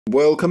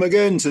Welcome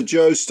again to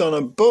Joe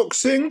Stunner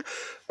Boxing.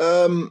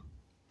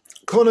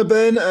 Conor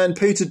Benn and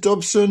Peter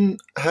Dobson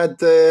had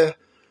their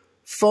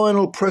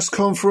final press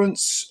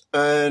conference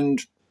and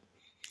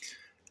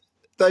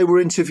they were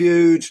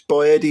interviewed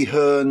by Eddie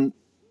Hearn.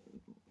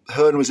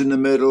 Hearn was in the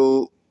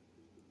middle.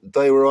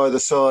 They were either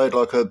side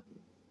like a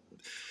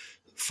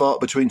fart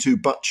between two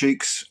butt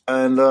cheeks.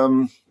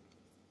 And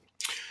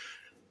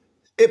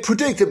it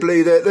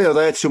predictably,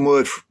 they had some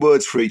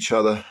words for each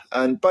other.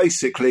 And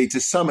basically,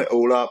 to sum it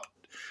all up,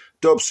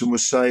 Dobson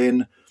was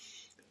saying,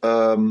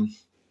 you're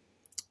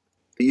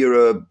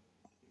a,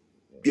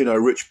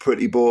 rich,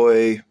 pretty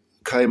boy,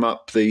 came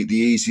up the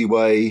easy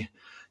way.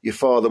 Your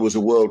father was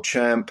a world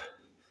champ.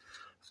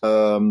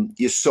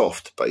 You're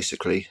soft,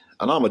 basically.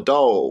 And I'm a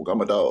dog.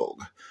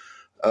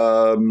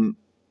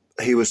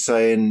 He was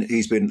saying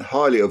he's been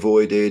highly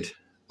avoided.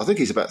 I think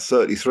he's about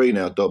 33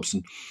 now,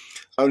 Dobson.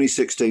 Only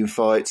 16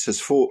 fights,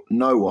 has fought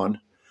no one.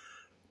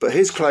 But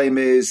his claim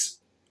is,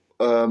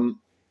 I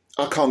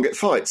can't get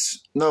fights.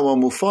 No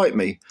one will fight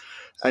me.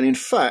 And in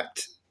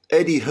fact,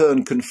 Eddie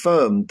Hearn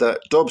confirmed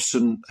that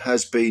Dobson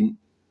has been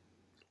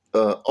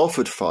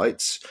offered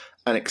fights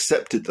and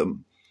accepted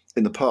them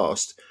in the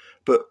past,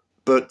 but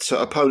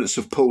opponents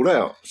have pulled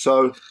out.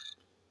 So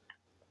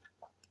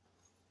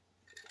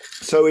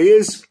he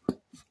is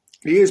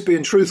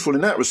being truthful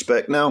in that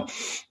respect. Now,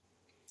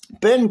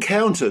 Ben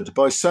countered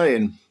by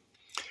saying,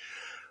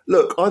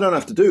 look, I don't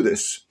have to do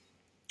this.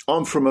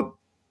 I'm from a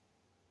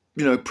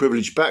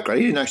privileged background.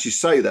 He didn't actually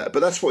say that, but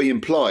that's what he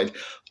implied.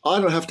 I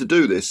don't have to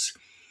do this.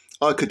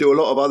 I could do a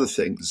lot of other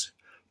things,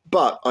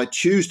 but I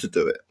choose to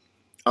do it.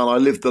 And I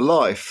live the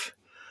life.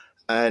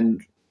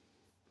 And,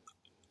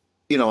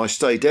 I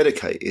stay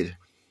dedicated.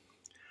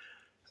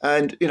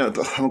 And,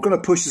 I'm going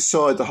to push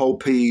aside the whole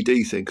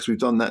PED thing because we've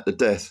done that to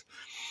death.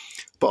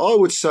 But I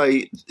would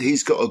say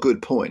he's got a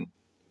good point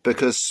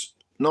because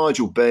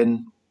Nigel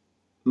Benn,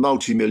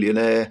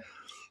 multi-millionaire,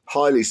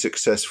 highly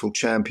successful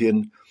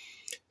champion.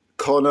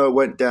 Conor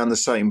went down the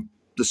same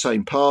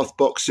path,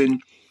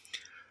 boxing.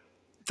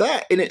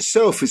 That in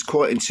itself is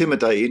quite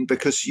intimidating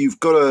because you've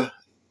got to,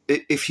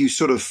 if you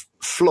sort of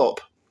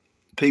flop,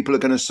 people are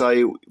going to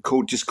say,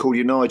 just call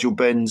you Nigel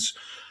Benn's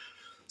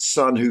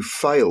son who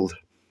failed.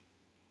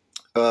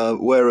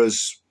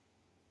 Whereas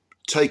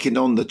taking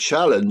on the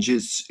challenge,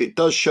 it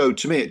does show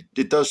to me,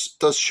 it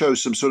does show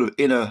some sort of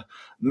inner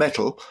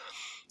mettle,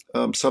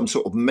 some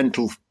sort of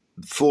mental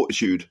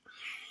fortitude.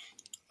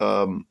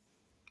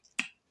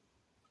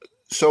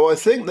 So I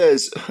think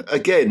there's,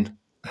 again,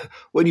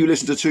 when you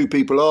listen to two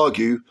people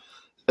argue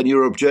and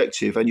you're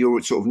objective and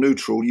you're sort of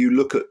neutral, you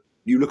look at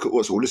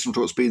listen to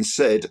what's being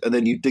said and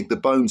then you dig the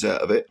bones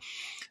out of it.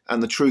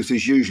 And the truth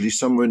is usually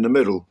somewhere in the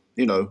middle.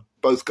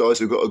 Both guys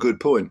have got a good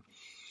point.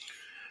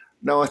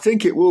 Now, I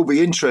think it will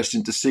be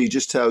interesting to see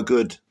just how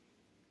good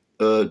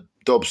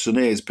Dobson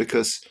is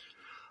because,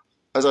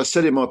 as I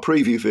said in my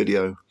preview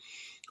video,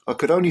 I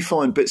could only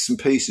find bits and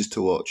pieces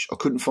to watch. I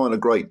couldn't find a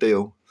great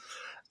deal.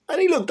 And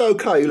he looked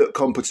okay, he looked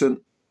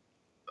competent,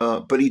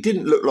 but he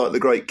didn't look like the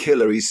great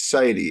killer he's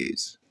saying he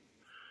is.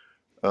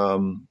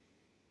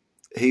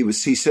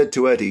 He said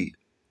to Eddie,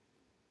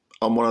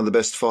 I'm one of the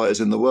best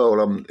fighters in the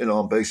world.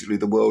 I'm basically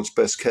the world's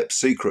best kept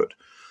secret.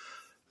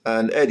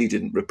 And Eddie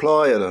didn't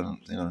reply.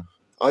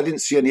 I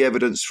didn't see any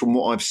evidence from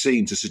what I've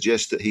seen to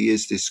suggest that he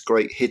is this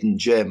great hidden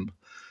gem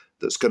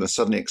that's going to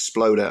suddenly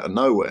explode out of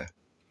nowhere.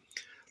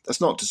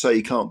 That's not to say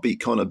he can't beat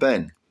Conor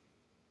Benn.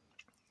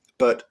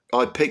 But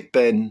I picked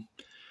Benn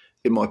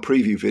in my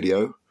preview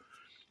video.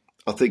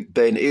 I think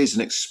Benn is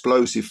an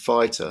explosive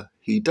fighter.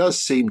 He does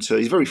seem to,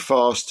 he's very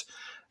fast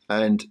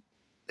and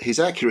his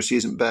accuracy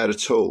isn't bad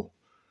at all.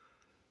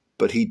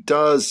 But he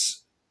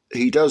does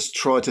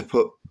try to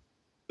put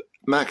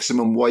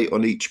maximum weight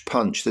on each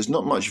punch. There's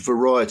not much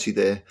variety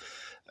there.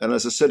 And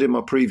as I said in my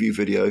preview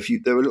video,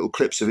 there are little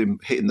clips of him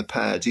hitting the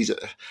pads.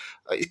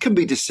 It can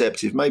be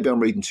deceptive. Maybe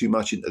I'm reading too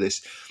much into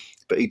this.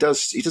 But he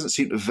doesn't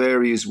seem to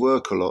vary his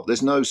work a lot.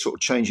 There's no sort of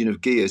changing of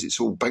gears. It's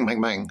all bang,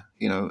 bang, bang,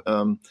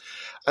 and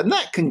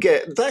that can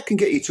get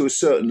you to a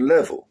certain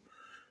level.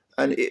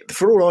 And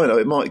for all I know,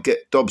 it might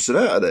get Dobson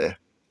out of there.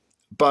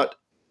 But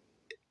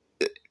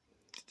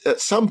at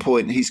some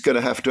point, there's going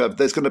to have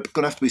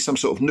to be some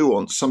sort of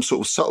nuance, some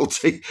sort of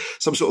subtlety,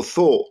 some sort of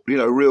thought.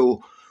 A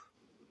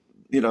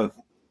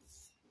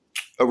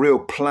real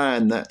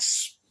plan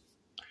that's,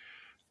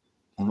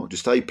 well, not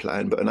just a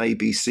plan, but an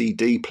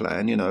ABCD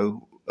plan.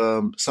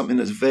 Something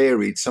that's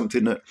varied,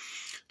 something that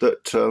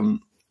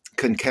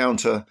can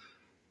counter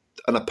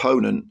an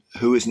opponent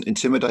who isn't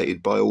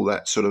intimidated by all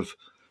that sort of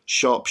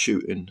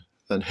sharpshooting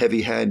and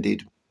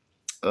heavy-handed,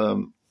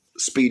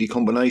 speedy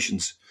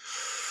combinations.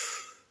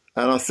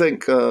 And I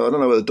think, I don't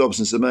know whether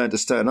Dobson's the man to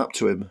stand up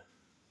to him,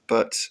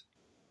 but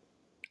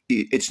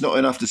it's not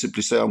enough to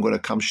simply say, I'm going to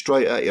come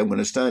straight at you, I'm going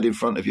to stand in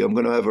front of you, I'm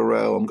going to have a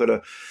row, I'm going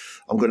to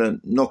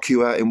knock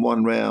you out in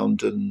one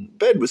round. And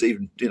Ben was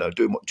even,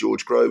 doing what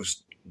George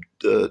Groves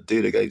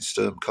did against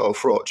Carl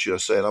Froch, you know,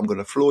 saying, I'm going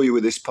to floor you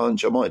with this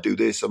punch, I might do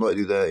this, I might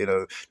do that, you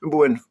know.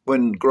 Remember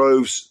when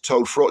Groves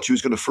told Froch he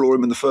was going to floor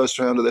him in the first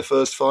round of their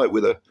first fight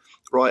with a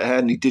right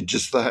hand, and he did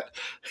just that.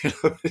 You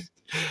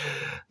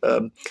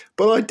know?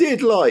 But I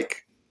did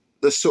like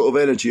the sort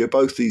of energy of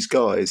both these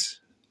guys.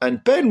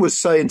 And Ben was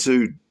saying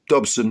to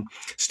Dobson,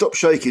 stop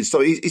shaking,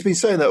 stop. He's been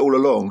saying that all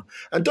along.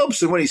 And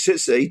Dobson, when he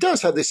sits there, he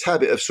does have this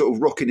habit of sort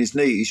of rocking his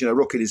knees, you know,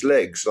 rocking his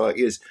legs, like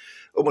he's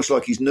almost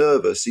like he's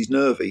nervous, he's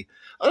nervy.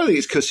 I don't think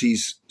it's because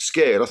he's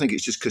scared. I think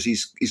it's just because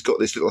he's got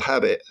this little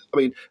habit. I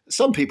mean,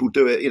 some people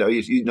do it, you know,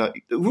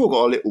 we've all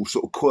got our little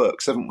sort of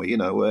quirks, haven't we? You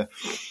know, where,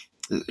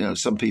 you know,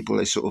 some people,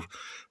 they sort of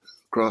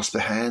grasp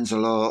their hands a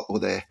lot, or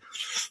they're,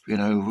 you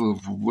know,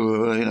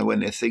 when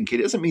they're thinking.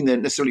 It doesn't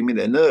necessarily mean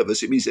they're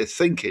nervous. It means they're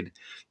thinking.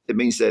 It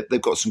means that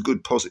they've got some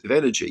good positive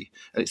energy,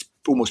 and it's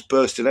almost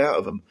bursting out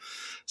of them.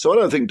 So I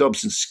don't think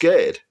Dobson's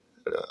scared.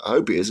 I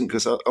hope he isn't,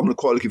 because I'm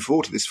quite looking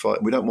forward to this fight.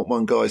 And we don't want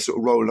one guy sort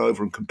of rolling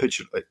over and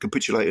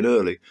capitulating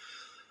early.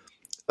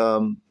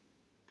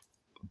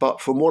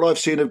 But from what I've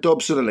seen of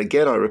Dobson, and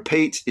again, I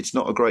repeat, it's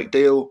not a great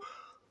deal.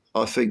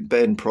 I think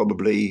Ben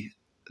probably,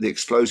 the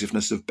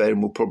explosiveness of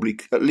Ben will probably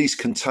at least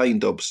contain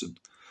Dobson.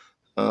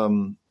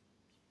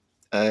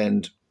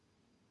 And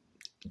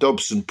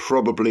Dobson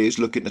probably is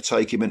looking to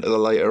take him into the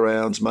later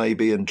rounds,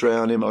 maybe, and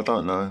drown him. I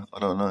don't know.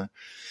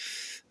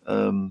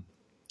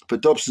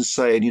 But Dobson's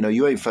saying, you know,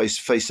 you ain't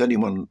faced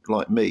anyone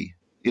like me.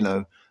 You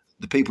know,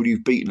 the people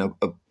you've beaten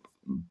are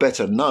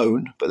better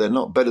known, but they're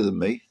not better than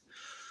me.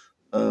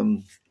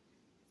 And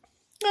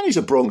he's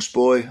a Bronx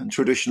boy, and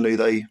traditionally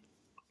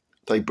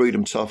they breed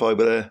them tough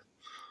over there.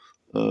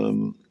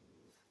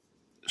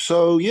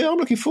 So yeah, I'm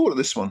looking forward to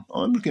this one.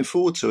 I'm looking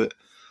forward to it.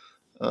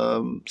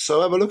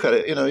 So have a look at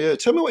it. You know, yeah.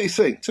 Tell me what you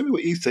think. Tell me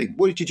what you think.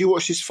 Did you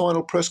watch this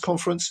final press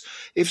conference?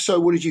 If so,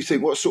 what did you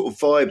think? What sort of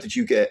vibe did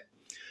you get?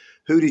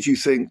 Who did you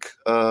think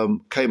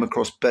came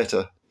across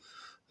better?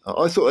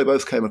 I thought they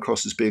both came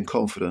across as being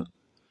confident.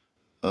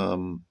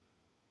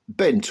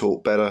 Ben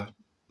talked better,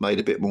 made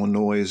a bit more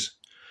noise.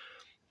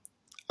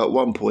 At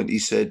one point, he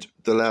said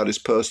the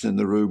loudest person in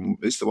the room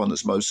is the one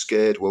that's most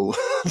scared. Well,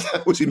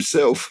 that was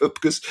himself,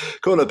 because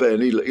Conor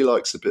Benn, he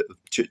likes a bit of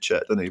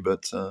chit-chat, doesn't he?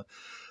 But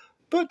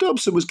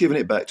Dobson was giving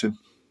it back to him.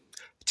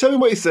 Tell me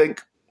what you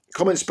think.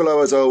 Comments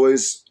below, as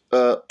always.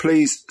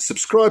 Please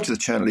subscribe to the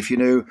channel if you're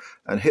new,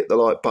 and hit the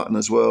like button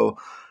as well.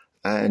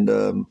 And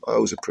I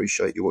always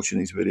appreciate you watching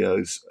these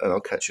videos, and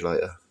I'll catch you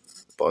later.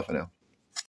 Bye for now.